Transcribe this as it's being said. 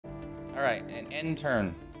All right, and end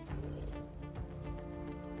turn.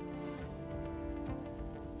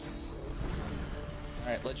 All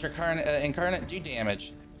right, let your incarnate do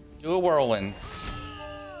damage. Do a whirlwind.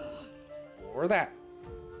 Or that.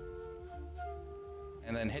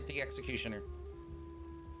 And then hit the executioner.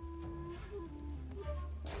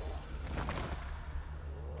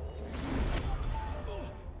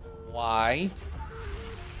 Why?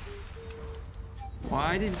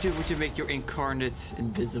 Why did you make your incarnate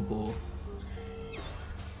invisible?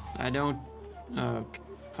 I don't... Oh,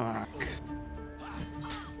 fuck.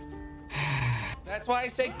 That's why I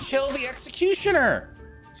said kill the executioner!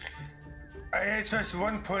 I had just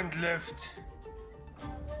 1 point left.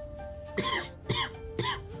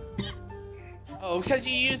 Oh, because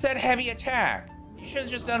you used that heavy attack. You should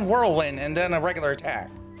have just done whirlwind and then a regular attack.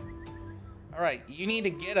 All right, you need to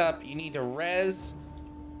get up. You need to res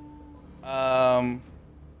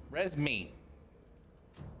me.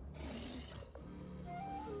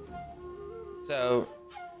 So,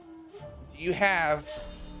 do you have?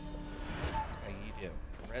 Okay, you do.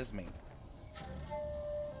 Res me.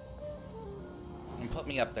 And put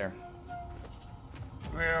me up there.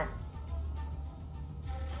 Where?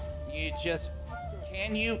 You just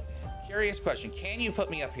can you? Curious question. Can you put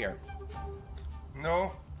me up here?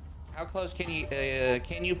 No. How close can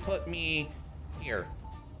you put me here?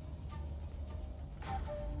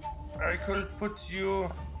 I could put you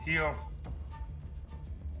here.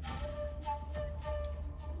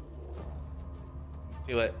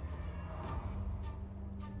 Do it.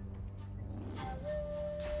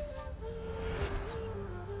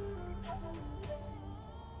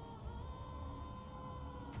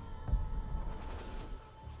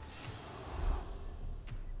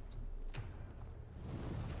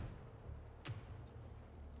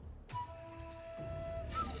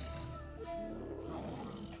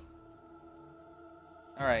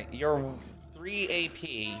 All right, you're 3 AP.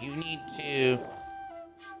 You need to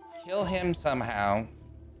kill him somehow,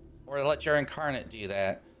 or let your incarnate do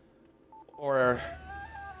that, or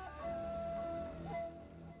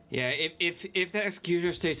Yeah, if the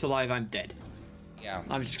executioner stays alive, I'm dead. yeah.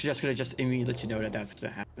 I'm just gonna immediately let you know that that's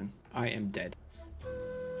gonna happen. I am dead.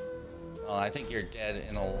 Well, I think you're dead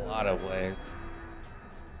in a lot of ways.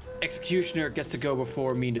 Executioner gets to go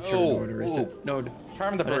before me in the turn order. Is that no?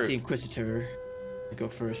 Charm the That's brute. the Inquisitor. Go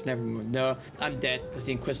first. Never mind. No, I'm dead because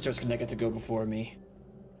the Inquisitor's gonna get to go before me.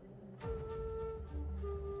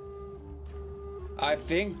 I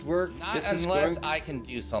think we're Not unless I can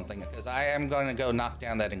do something, because I am going to go knock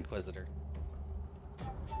down that Inquisitor.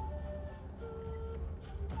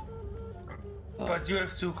 But you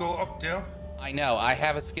have to go up there. I know. I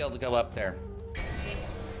have a skill to go up there.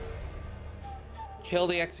 Kill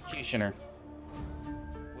the Executioner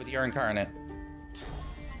with your incarnate.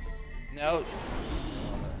 No.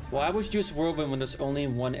 Why would you use Whirlwind when there's only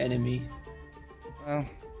one enemy? Well,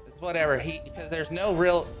 it's whatever. Because there's no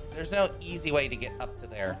easy way to get up to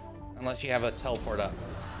there unless you have a teleport up.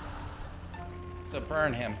 So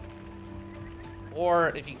burn him. Or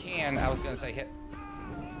if you can, I was gonna say hit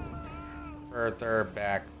further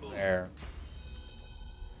back there.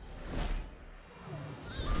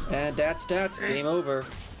 And that's that. Game over.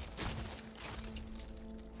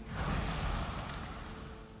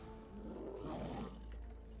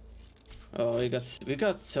 Oh, we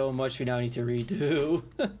got so much we now need to redo.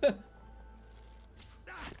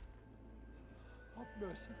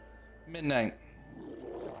 Midnight.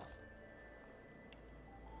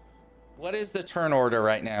 What is the turn order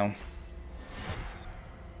right now?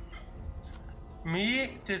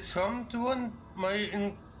 Me, the Tom doing my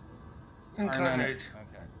incarnate.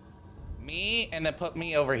 Okay. Me, and then put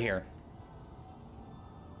me over here.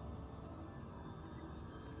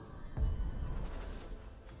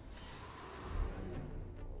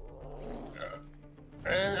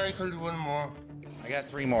 And I could do one more. I got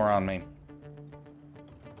 3 more on me.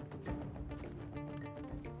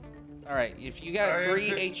 All right, if you got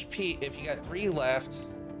 3 HP, if you got 3 left,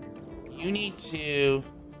 you need to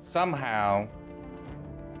somehow.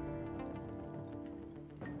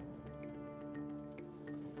 Okay,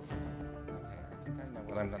 I think I know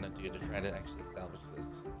what I'm gonna do to try to actually salvage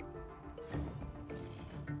this.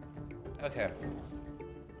 Okay.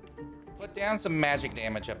 Put down some magic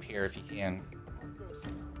damage up here if you can.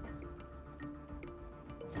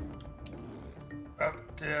 Up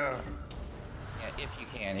there. Yeah, if you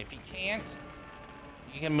can. If you can't,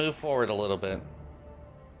 you can move forward a little bit.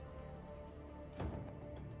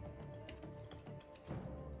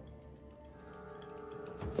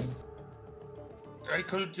 I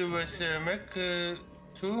could do with mech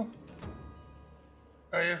too.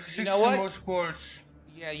 I have 60 know what? more scrolls.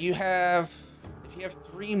 Yeah, you have. if you have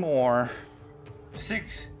 3 more...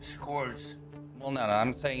 6 scrolls. Well, no,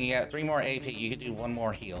 I'm saying you got 3 more AP. You could do 1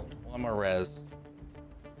 more heal. 1 more res.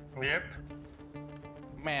 Yep.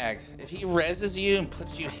 Mag, if he reses you and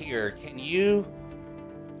puts you here, can you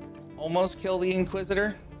almost kill the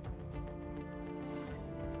Inquisitor?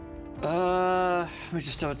 Let me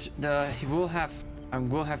just start. He will have. I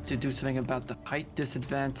will have to do something about the height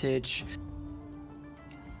disadvantage.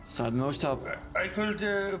 So at most I'll. I could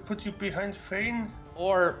put you behind Fane.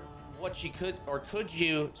 Or what you could, or could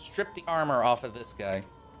you strip the armor off of this guy?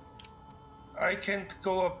 I can't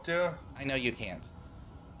go up there. I know you can't.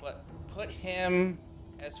 But put him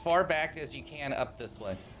as far back as you can up this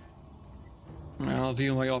way. I'll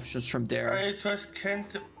view my options from there. I just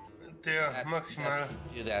can't there, maximal.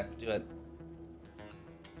 Do that. Do it.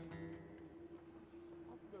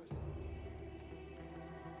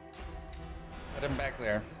 Put him back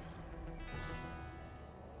there.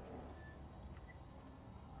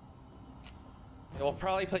 It will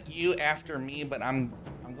probably put you after me, but I'm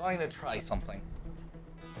going to try something.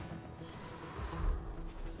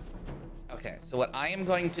 Okay, so what I am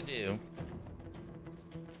going to do...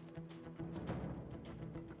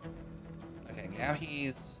 Okay, now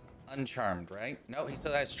he's uncharmed, right? No, he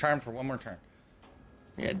still has charmed for 1 more turn.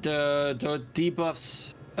 Yeah, the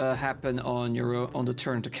debuffs happen on the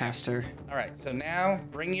turn to caster. All right, so now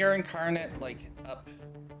bring your incarnate like up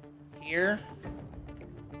here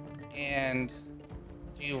and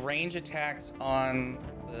do range attacks on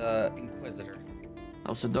the Inquisitor.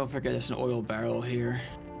 Also, don't forget there's an oil barrel here.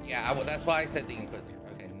 Yeah, that's why I said the Inquisitor.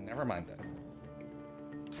 Okay, never mind that.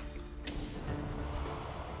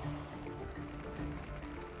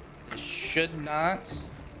 This should not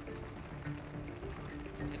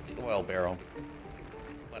hit the oil barrel.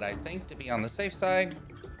 But I think to be on the safe side,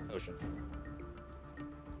 potion.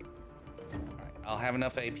 Alright, I'll have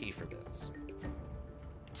enough AP for this.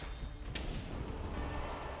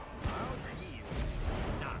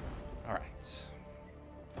 Alright.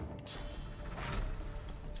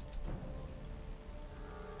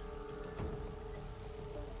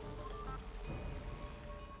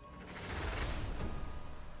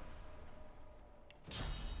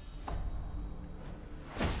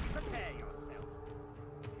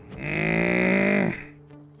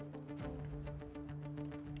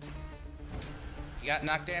 You got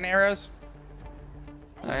knockdown arrows?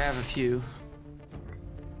 I have a few.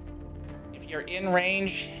 If you're in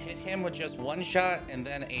range, hit him with just 1 shot and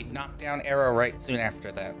then a knockdown arrow right soon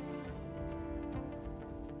after that.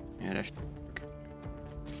 Yeah, that's...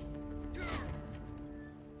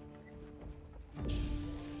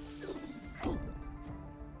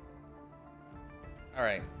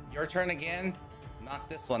 Alright, your turn again. Knock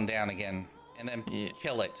this one down again. And then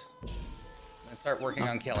kill it. And start working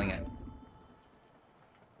on killing it.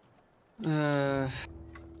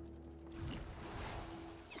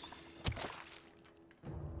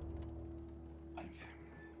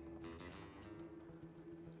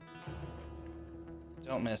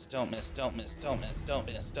 Don't miss, don't miss, don't miss, don't miss, don't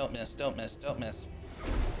miss, don't miss, don't miss, don't miss.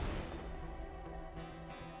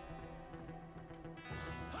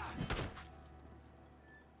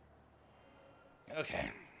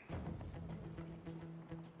 Okay.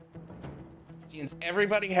 Since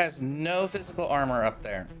everybody has no physical armor up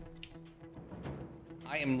there,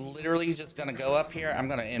 I am literally just gonna go up here. I'm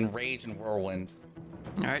gonna enrage and whirlwind.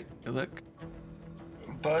 Alright, good luck.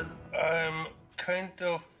 But I'm kind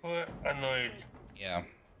of annoyed. Yeah.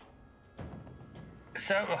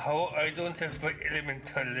 Somehow I don't have my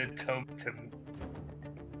elemental totem.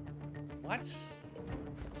 What? Did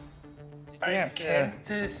you I have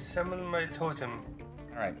can't summon my totem.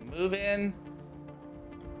 Alright, move in.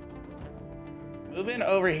 Move in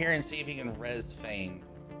over here and see if you can res Fane.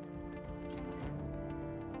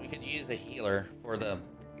 We could use a healer for the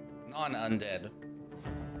non-undead.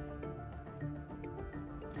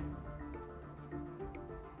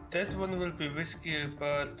 That one will be risky,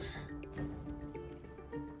 but...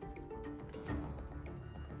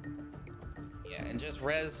 Yeah, and just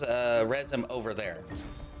res him over there.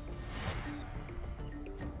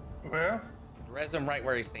 Where? Res him right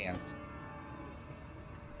where he stands.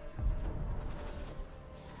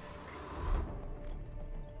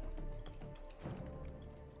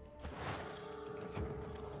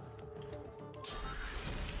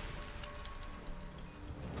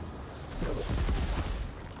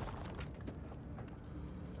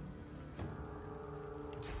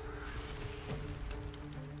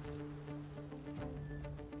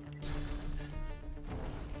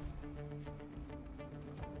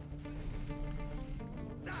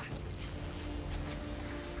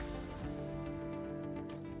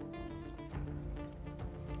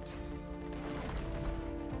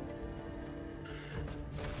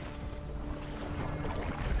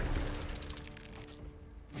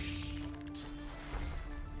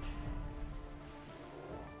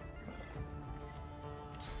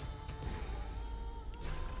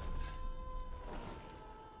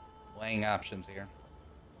 weighing options here.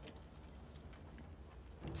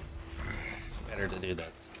 Better to do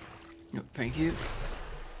this. No, thank you.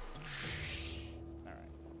 Alright.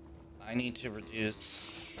 I need to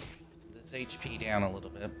reduce this HP down a little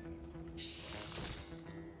bit.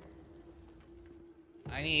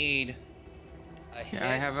 I need a hit. Yeah,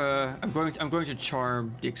 I have a. I'm going to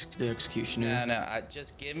charm the executioner. No,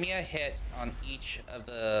 just give me a hit on each of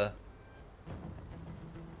the.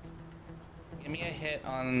 Give me a hit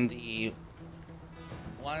on the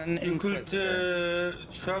one You Inquisitor.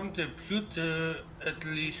 could charm the brute at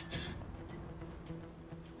least.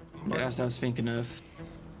 Yeah, that's what I was thinking of.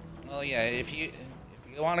 Well, yeah, if you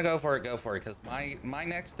want to go for it, because my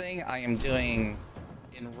next thing I am doing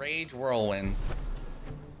Enrage Whirlwind.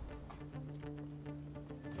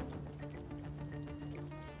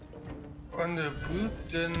 On the brute,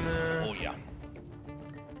 then. Oh yeah.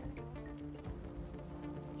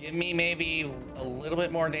 Give me maybe a little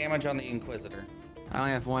bit more damage on the Inquisitor. I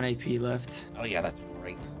only have 1 AP left. Oh yeah, that's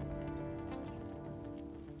great.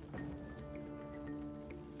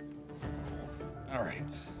 All right.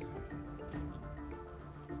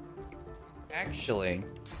 Actually,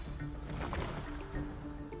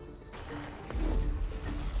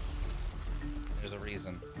 there's a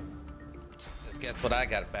reason. Just guess what I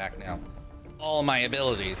got back now? All my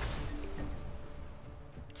abilities.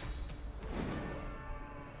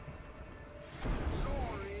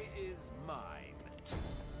 Glory is mine.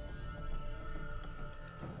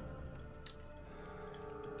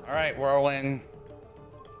 All right, Whirlwind.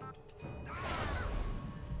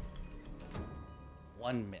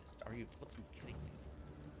 One missed. Are you flipping kidding me?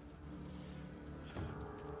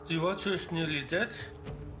 The Watcher is nearly dead.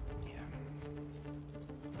 Yeah.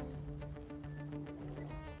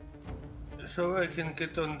 So I can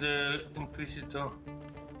get on the Inquisitor. It's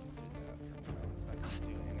not gonna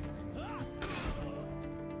do anything. So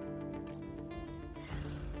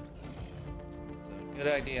good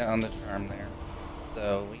idea on the charm there.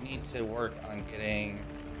 So we need to work on getting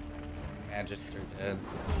Magister dead.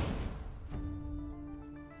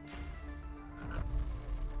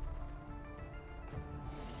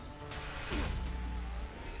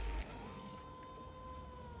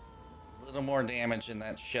 A little more damage in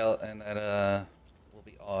that shell, and that will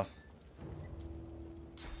be off.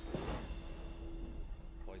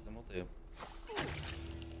 Poison will do.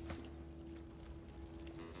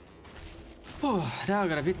 Oh, that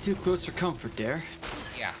got a bit too close for comfort there.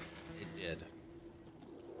 Yeah, it did.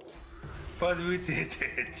 But we did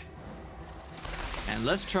it. And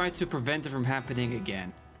let's try to prevent it from happening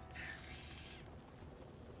again.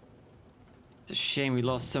 It's a shame we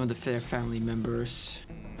lost some of their family members.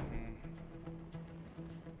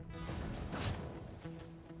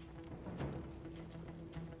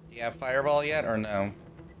 Do you have Fireball yet, or no?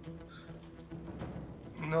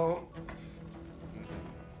 No.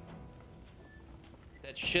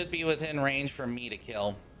 That should be within range for me to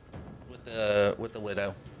kill with the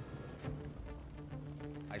Widow.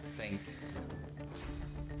 I think.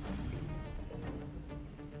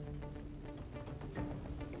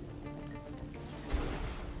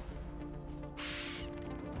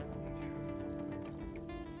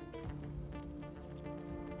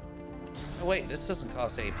 Oh wait, this doesn't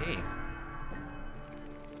cost AP.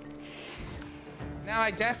 Now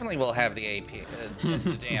I definitely will have the AP,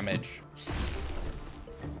 the damage.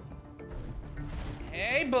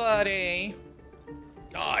 Hey, buddy.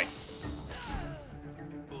 Die.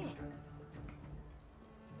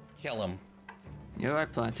 Kill him. Yeah, I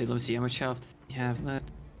plan to. Let me see how much health does he have left.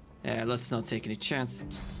 Yeah, let's not take any chance.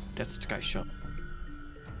 That's Sky Shot.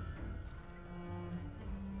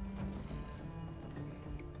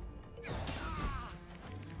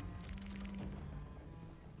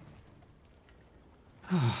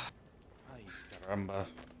 Ay, caramba.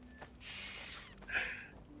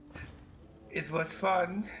 It was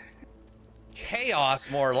fun. Chaos,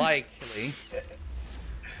 more likely.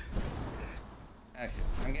 Okay,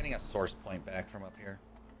 I'm getting a source point back from up here.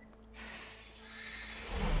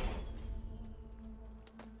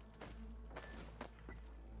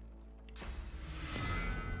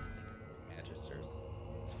 Magisters.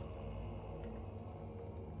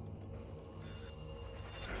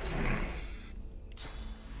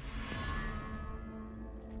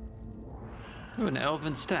 Oh, an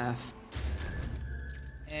elven staff.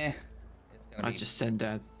 It's gonna I'll be just send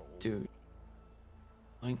that sold. to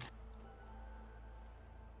Link.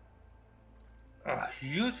 A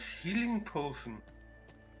huge healing potion.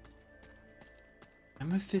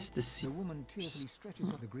 Amethyst the sea. The woman tearfully stretches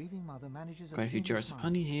her. The grieving mother manages Quite a few thin jars of smile.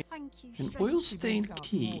 honey here. Thank you, An Strange. oil-stained She brings out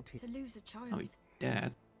key. naughty- To lose a child. Oh,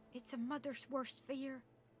 Dad. It's a mother's worst fear.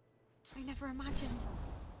 I never imagined.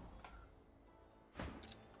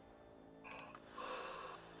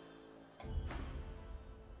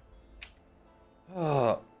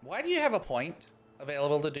 Why do you have a point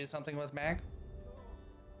available to do something with mag?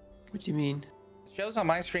 What do you mean? It shows on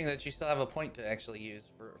my screen that you still have a point to actually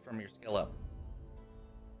use from your skill up.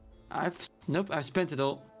 Nope, I've spent it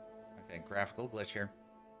all. Okay, graphical glitch here.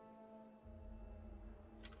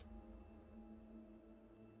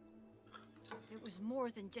 It was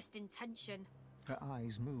more than just intention. Her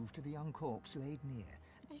eyes moved to the young corpse laid near.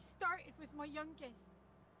 I started with my youngest,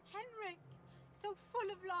 Henrik, so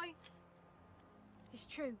full of life. It's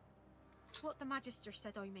true. What the Magister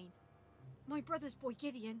said, I mean. My brother's boy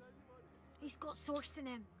Gideon, he's got source in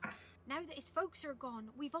him. Now that his folks are gone,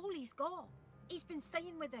 we've all he's got. He's been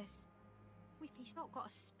staying with us. He's not got a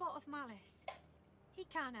spot of malice. He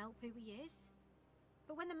can't help who he is.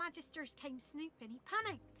 But when the Magisters came snooping, he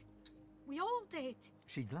panicked. We all did.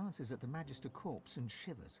 She glances at the Magister corpse and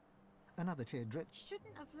shivers. Another tear drips.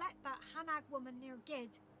 Shouldn't have let that Hanag woman near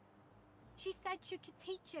Gid. She said she could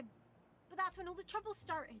teach him, but that's when all the trouble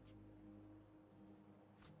started.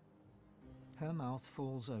 Her mouth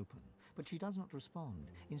falls open, but she does not respond.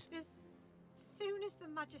 As soon as the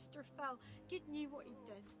Magister fell, Gid knew what he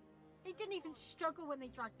did. He didn't even struggle when they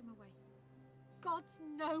dragged him away. Gods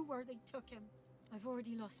know where they took him. I've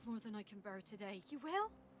already lost more than I can bear today. You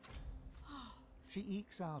will? She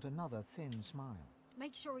ekes out another thin smile.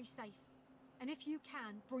 Make sure he's safe. And if you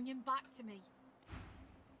can, bring him back to me.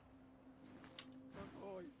 My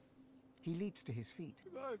boy, He leaps to his feet.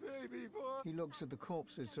 my baby boy. He looks at the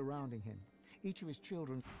corpses surrounding him. Each of his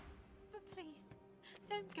children. But please,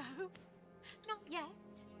 don't go. Not yet.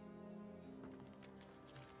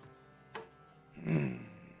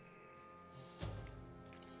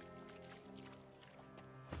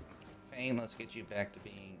 Fane, let's get you back to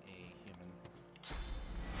being a human.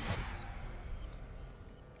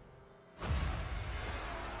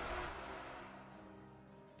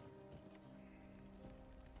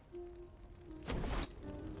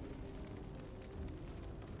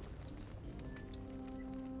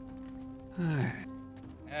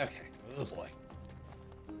 Okay. Oh boy.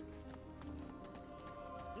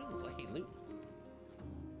 Ooh, lucky loot.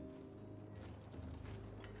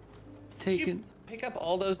 Did you Taken. pick up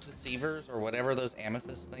all those deceivers or whatever those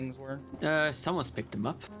amethyst things were? Someone's picked them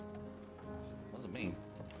up. Wasn't me.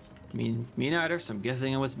 Me neither, so I'm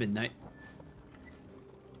guessing it was midnight.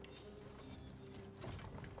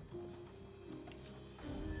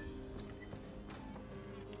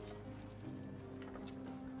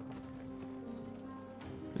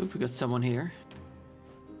 Oop, we got someone here.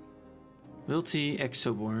 Wilty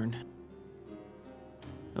Exoborn.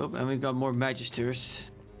 Oh, and we got more Magisters.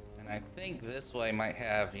 And I think this way might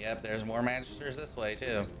have, yep, there's more Magisters this way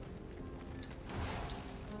too.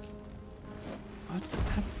 What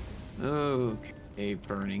happened? Okay,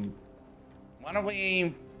 burning. Why don't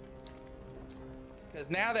we, because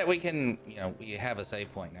now that we can, you know, we have a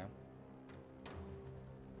save point now.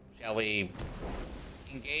 Shall we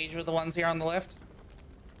engage with the ones here on the left?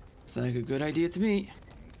 Sounds like a good idea to me.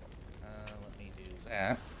 Let me do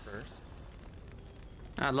that first.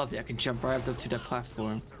 I love it. I can jump right up to that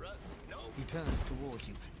platform. He turns towards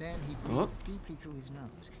you. Then he breathes deeply through his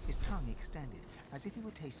nose, his tongue extended, as if he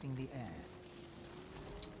were tasting the air.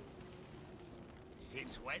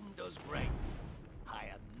 Since when does Rain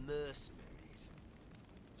hire mercenaries?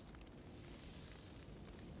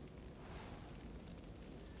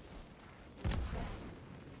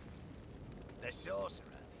 The sorcerer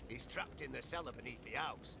is trapped in the cellar beneath the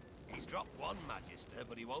house. He's dropped one Magister,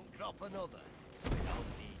 but he won't drop another. We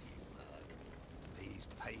don't need you, Merc. These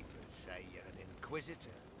papers say you're an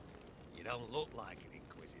Inquisitor. You don't look like an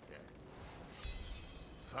Inquisitor.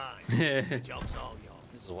 Fine, the job's all yours.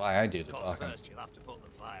 This is why I do the Of course, talking. first you'll have to put the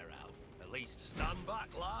fire out. At least stand back,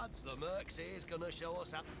 lads. The Merc here's gonna show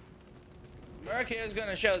us how. Merc here is going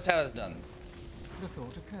to show us how it's done. The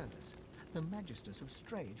thought occurs. The Magisters have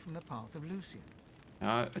strayed from the path of Lucian.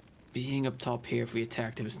 Being up top here, if we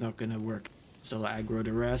attack them, it's not gonna work. So I'll aggro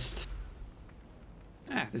the rest.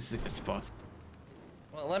 Ah, this is a good spot.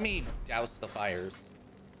 Well, let me douse the fires.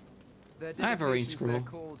 I have a range scroll,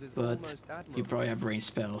 but you probably have range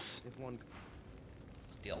spells.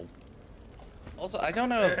 Still. Also, I don't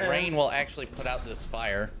know if rain will actually put out this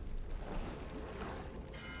fire.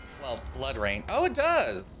 Well, blood rain. Oh, it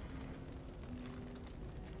does!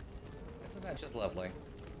 Isn't that just lovely?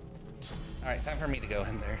 Alright, time for me to go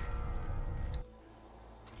in there.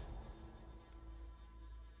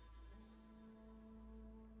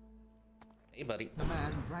 Hey, buddy. The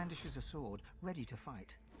man brandishes a sword, ready to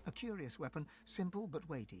fight. A curious weapon, simple but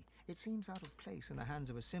weighty. It seems out of place in the hands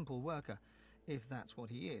of a simple worker, if that's what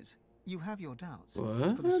he is. You have your doubts,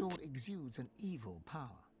 for the sword exudes an evil power.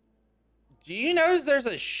 Do you notice there's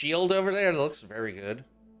a shield over there that looks very good?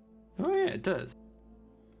 Oh yeah, it does.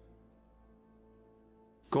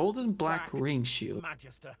 Golden black Back, ring shield.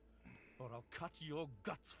 Magister, or I'll cut your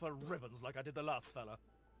guts for ribbons like I did the last fella.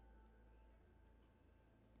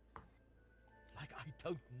 Like I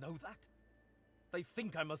don't know that? They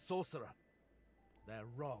think I'm a sorcerer. They're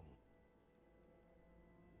wrong.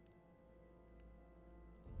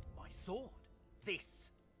 My sword. This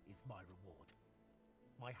is my reward.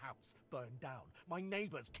 My house burned down, my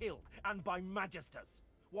neighbors killed, and by magisters,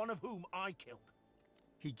 one of whom I killed.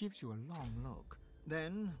 He gives you a long look.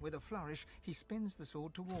 Then, with a flourish, he spins the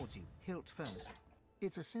sword towards you, hilt first.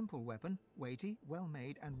 It's a simple weapon, weighty,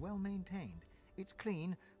 well-made, and well-maintained. It's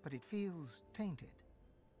clean, but it feels tainted.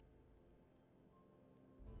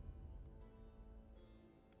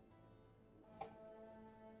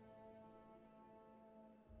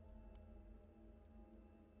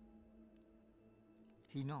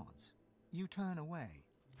 He nods. You turn away.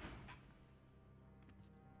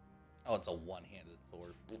 Oh, it's a one-handed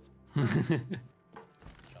sword.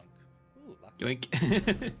 Chunk. Ooh, lucky.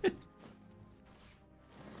 Yoink.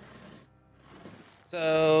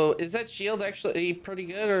 So, is that shield actually pretty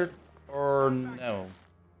good, or no?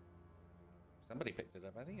 Somebody picked it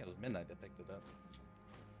up. I think it was Midnight that picked it up.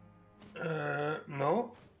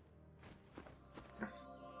 No.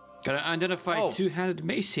 Gotta identify Oh. two-handed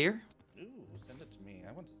mace here. Ooh, send it to me.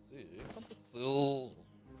 I want to see. I want to see.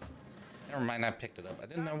 Never mind, I picked it up. I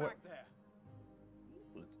didn't know what.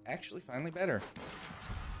 Ooh, it's actually finally better.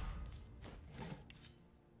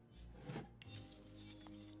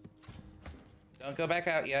 Don't go back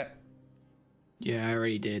out yet. Yeah, I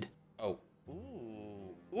already did. Oh.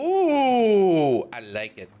 Ooh. Ooh! I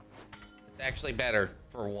like it. It's actually better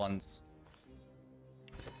for once.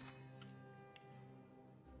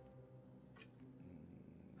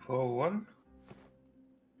 For one.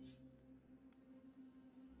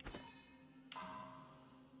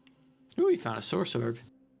 Ooh, we found a source orb.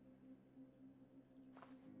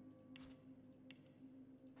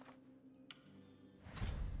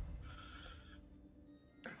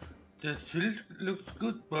 The shield looks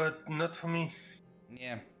good, but not for me.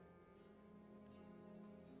 Yeah.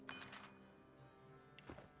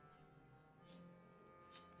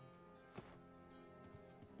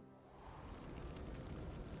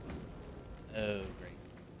 Oh, great.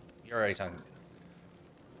 You're already talking.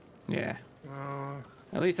 Yeah. Uh,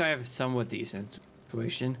 At least I have a somewhat decent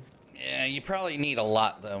situation. Yeah, you probably need a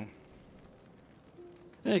lot, though.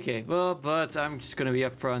 Okay, well, but I'm just gonna be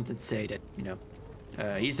upfront and say that, you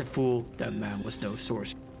know, he's a fool. That man was no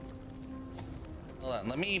sorcerer. Hold on,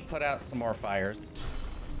 let me put out some more fires.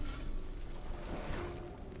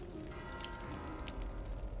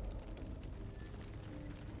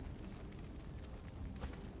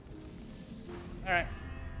 All right.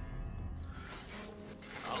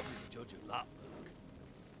 I'll be the judge of that,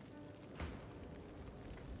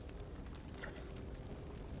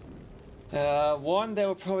 Merc. One that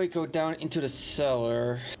will probably go down into the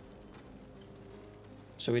cellar.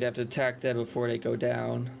 So we'd have to attack them before they go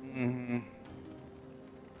down. Mm-hmm.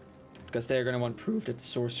 Because they're gonna want proof that the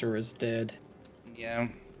sorcerer is dead. Yeah.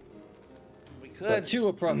 We could. But two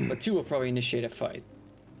will probably initiate a fight.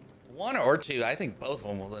 One or two. I think both of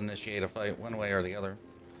them will initiate a fight one way or the other.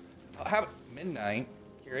 How Midnight?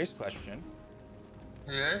 Curious question.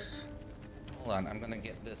 yes. Hold on, I'm gonna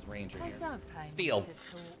get this ranger They here. don't pay me Steal. to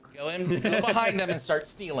talk. Go behind them and start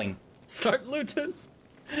stealing. Start looting.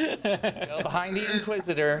 Go behind the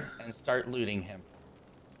Inquisitor and start looting him.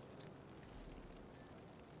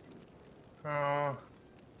 Has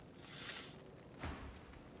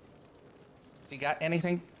he got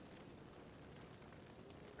anything?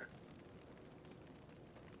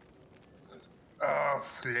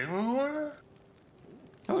 Flaming one?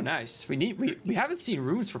 Oh, nice. We haven't seen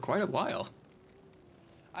runes for quite a while.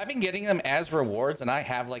 I've been getting them as rewards, and I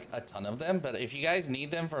have like a ton of them. But if you guys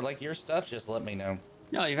need them for like your stuff, just let me know.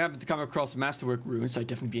 No, if you happen to come across masterwork runes, I'd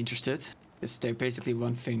definitely be interested. Because they're basically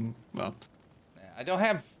one thing. Well, I don't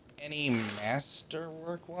have any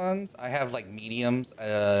masterwork ones. I have like mediums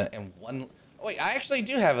and one. Oh wait, I actually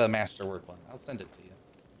do have a masterwork one. I'll send it to you.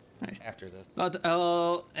 Nice. After this. But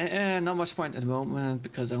not much point at the moment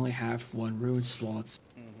because I only have one rune slot.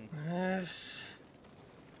 Yes.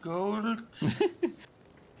 Gold.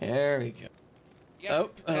 There we go.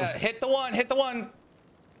 Yep. Oh. Hit the one. Hit the one.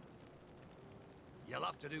 You'll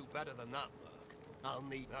have to do better than that, Merc.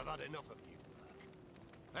 I've had enough of you,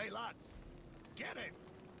 Merc. Hey, lads. Get him.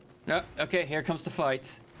 Oh, okay, here comes the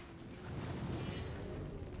fight.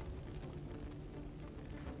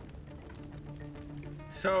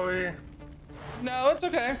 Sorry. No, it's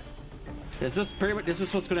okay. This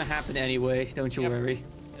is what's gonna happen anyway. Don't you Yep. worry.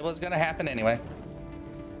 It was gonna happen anyway.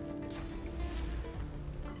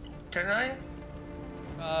 Can I?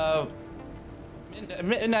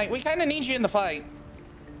 Midnight, we kind of need you in the fight.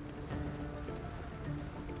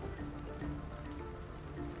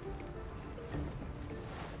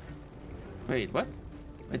 Wait, what?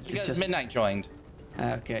 It's because Midnight joined.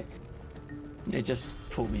 Okay. It just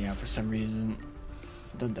pulled me out for some reason.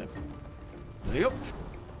 Dun. Yup.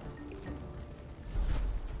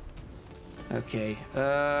 Okay.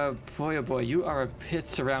 Boy, oh boy, you are a bit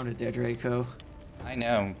surrounded there, Draco. I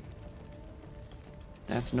know.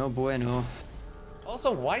 That's no bueno.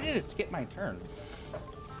 Also, why did it skip my turn?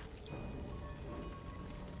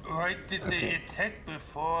 Why did they attack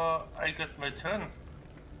before I got my turn?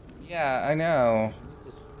 Yeah, I know.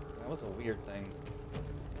 That was a weird thing.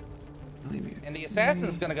 And the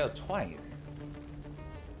assassin's gonna go twice.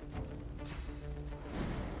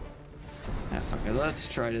 That's okay. Let's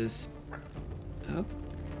try this. Oh.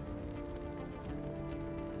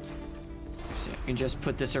 So I can just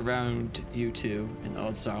put this around you two, and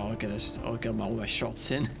odds are I'll get all my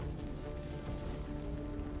shots in.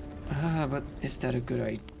 But is that a good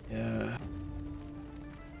idea?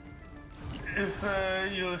 If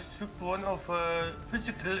you strip one of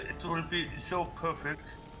physical, it will be so perfect.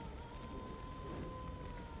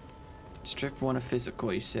 Strip one of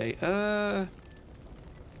physical, you say?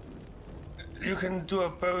 You can do a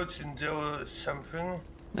barrage in there or something.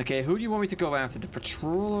 Okay, who do you want me to go after? The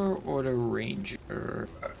patroller or the ranger?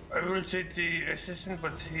 I will take the assassin,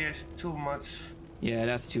 but he has too much. Yeah,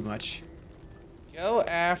 that's too much. Go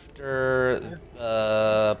after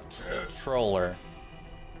the patroller.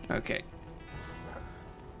 Okay.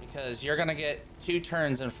 Because you're gonna get 2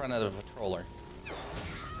 turns in front of the patroller.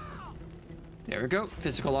 There we go.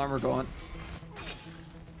 Physical armor gone.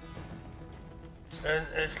 And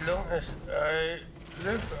as long as I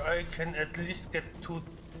live, I can at least get 2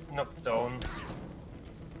 knocked down.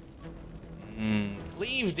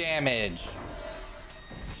 Cleave damage.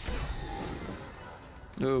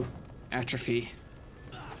 Ooh, atrophy.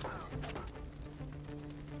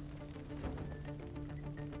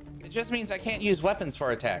 It just means I can't use weapons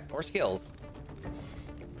for attack or skills.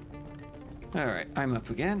 Alright, I'm up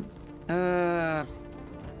again. Knock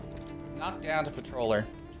down the patroller.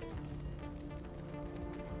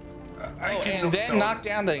 And then knock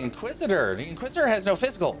down the Inquisitor. The Inquisitor has no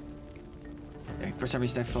physical. Okay, for some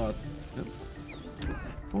reason I thought...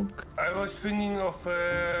 Bonk. I was thinking of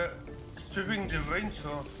stripping the ranger.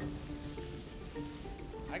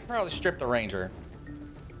 I could probably strip the Ranger.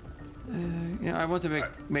 Yeah, I want to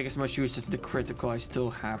make as much use of the critical I still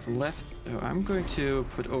have left. So I'm going to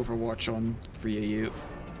put Overwatch on for you.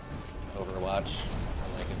 Overwatch.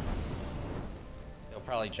 I like it. He'll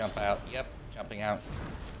probably jump out. Yep, jumping out.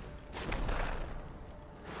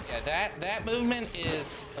 Yeah, that movement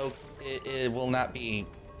is... Oh, it will not be,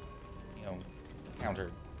 you know,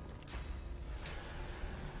 countered.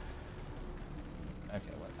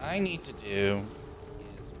 Okay, what I need to do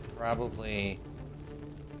is probably...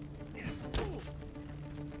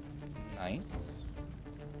 Nice.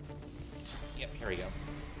 Yep, here we go.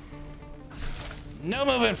 No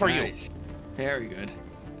movement for Nice. you. Very good.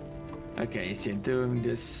 Okay, so doing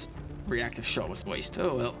this reactive shot was waste.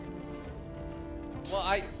 Oh well. Well,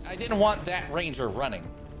 I didn't want that Ranger running.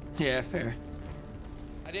 Yeah, fair.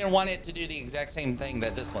 I didn't want it to do the exact same thing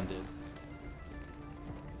that this one did.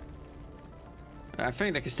 I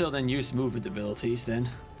think I can still then use movement abilities then.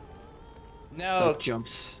 No. Like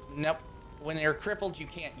jumps. Nope. When they're crippled, you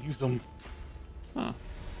can't use them. Huh.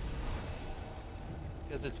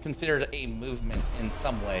 Because it's considered a movement in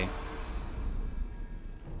some way.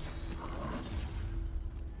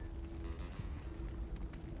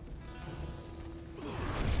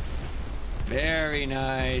 Very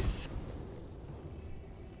nice.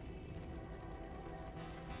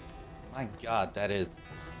 My God, that is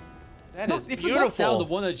If you knocked beautiful. down the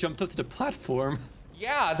one that jumped up to the platform.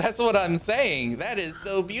 Yeah, that's what I'm saying. That is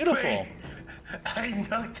so beautiful. Wait, I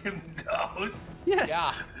knocked him down. Yes.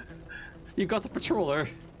 Yeah. You got the patroller.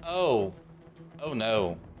 Oh. Oh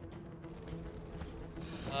no.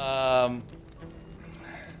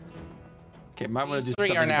 Okay, might want to These do 3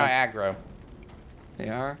 something are now about- aggro. They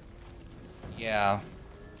are. Yeah.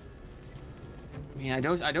 I mean, I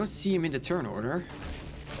don't see him in the turn order.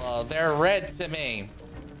 Well, they're red to me.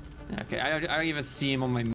 Okay, I don't even see him on my